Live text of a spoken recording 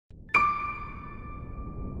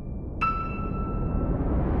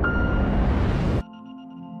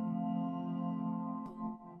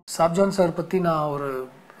Sab John sir பத்தி நான் ஒரு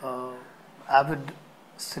avid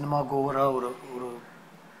cinema goer ஒரு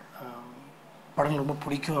படங்கள் ரொம்ப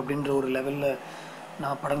பிடிக்கும் அப்படின்ற ஒரு லெவல்ல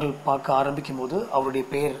நான் படங்கள் பார்க்க ஆரம்பிக்கும்போது அவருடைய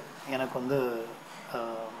பேர் எனக்கு வந்து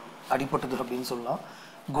அடிபட்டது அப்படின்னு சொல்லலாம்.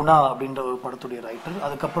 குணா அப்படின்ற ஒரு படத்துடைய ரைட்டர்.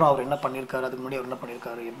 அதுக்கப்புறம் அவர் என்ன பண்ணியிருக்காரு, அதுக்கு முன்னாடி அவர் என்ன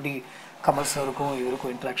பண்ணியிருக்காரு, எப்படி கமல் சாருக்கும்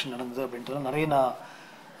இவருக்கும் இன்ட்ராக்ஷன் நடந்தது அப்படின்றது நிறைய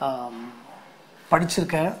நான்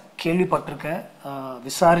படிச்சிருக்கேன், கேள்விப்பட்டிருக்கேன்,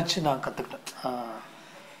 விசாரித்து நான் கற்றுக்கிட்டேன்.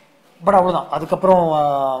 பட் அவ்வளோதான். அதுக்கப்புறம்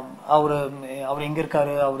அவர் எங்கே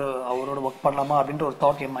இருக்காரு, அவரோட ஒர்க் பண்ணலாமா அப்படின்ற ஒரு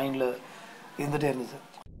தாட் என் மைண்டில் இருந்துகிட்டே இருந்தது.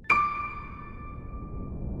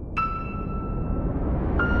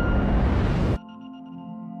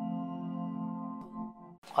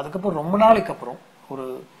 அதுக்கப்புறம் ரொம்ப நாளைக்கு அப்புறம் ஒரு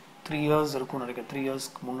 3 years இருக்கும்னு நினைக்கிறேன். 3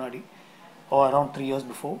 yearsக்கு முன்னாடி அரௌண்ட் 3 years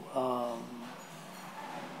பிஃபோர்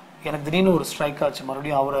எனக்கு திடீர்னு ஒரு ஸ்ட்ரைக் ஆச்சு.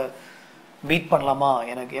 மறுபடியும் அவரை மீட் பண்ணலாமா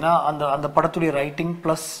எனக்கு. ஏன்னா அந்த படத்துடைய ரைட்டிங்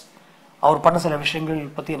ப்ளஸ் அவர் பண்ண சில விஷயங்கள்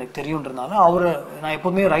பற்றி எனக்கு தெரியுன்றதுனால நான்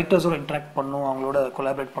எப்போதுமே ரைட்டர்ஸோட இன்ட்ராக்ட் பண்ணணும், அவங்களோட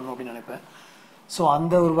கொலாபரேட் பண்ணணும் அப்படின்னு நினைப்பேன். ஸோ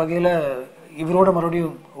அந்த ஒரு வகையில் இவரோட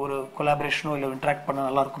மறுபடியும் ஒரு கொலாபரேஷனோ இல்லை இன்ட்ராக்ட் பண்ண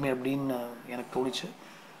நல்லா இருக்குமே அப்படின்னு எனக்கு தோணிச்சு.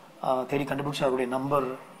 தேடி கண்டுபிடிச்சி அவருடைய நம்பர்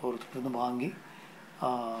ஒருத்தர் வாங்கி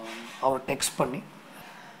அவர் டெக்ஸ்ட் பண்ணி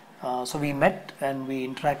ஸோ வி மெட் and we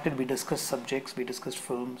interacted, we discuss subjects, we discuss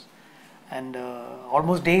films and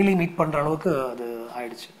almost daily meet பண்ணுற அளவுக்கு அது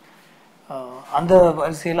ஆயிடுச்சு. அந்த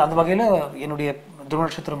வகையில் என்னுடைய துருவ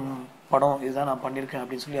நட்சத்திரம் படம் இதுதான் நான் பண்ணியிருக்கேன்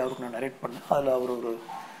அப்படின்னு சொல்லி அவருக்கு நான் நரேட் பண்ணேன். அதில் அவர் ஒரு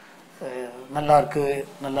நல்லா இருக்குது,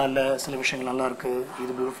 நல்லா இல்லை, சில விஷயங்கள் நல்லா இருக்குது,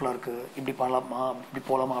 இது பியூட்டிஃபுல்லாக இருக்குது, இப்படி பண்ணலாமா, இப்படி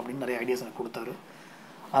போகலாமா அப்படின்னு நிறைய ஐடியாஸ் எனக்கு கொடுத்தாரு.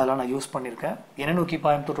 அதெல்லாம் நான் யூஸ் பண்ணியிருக்கேன். என்ன நோக்கி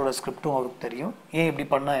பாயம்பத்தோட ஸ்கிரிப்டும் அவருக்கு தெரியும். ஏன் இப்படி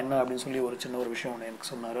பண்ணால் என்ன அப்படின்னு சொல்லி ஒரு சின்ன ஒரு விஷயம் ஒன்று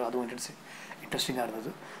எனக்கு சொன்னார். அதுவும் இன்ட்ரெஸ்டிங்காக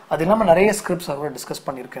இருந்தது. அது இல்லாமல் நிறைய ஸ்கிரிப்ட்ஸ் அவரோட டிஸ்கஸ்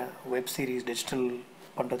பண்ணியிருக்கேன். வெப் சீரிஸ் டிஜிட்டல்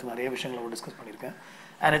பண்ணுறதுக்கு நிறைய விஷயங்கள் அவரோட டிஸ்கஸ் பண்ணியிருக்கேன்.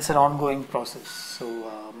 And it's an ongoing process. So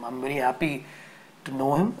I'm very happy to know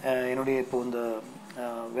him. என்னுடைய இப்போ இந்த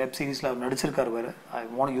வெப் சீரிஸில் அவர் நடிச்சிருக்காரு வேறு. I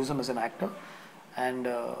want use him as an actor. And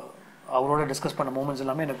அவரோட டிஸ்கஸ் பண்ண மூமெண்ட்ஸ்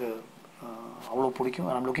எல்லாமே எனக்கு அவ்வளோ பிடிக்கும்.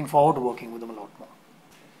 And I'm looking forward to working with him a lot more.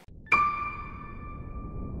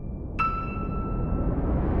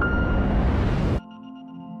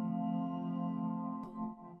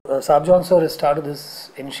 Sab John sir has started this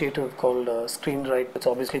initiative called Screenwrite. It's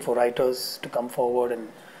obviously for writers to come forward and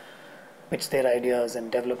pitch their ideas and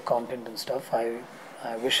develop content and stuff. I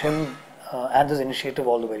wish him and this initiative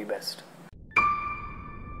all the very best.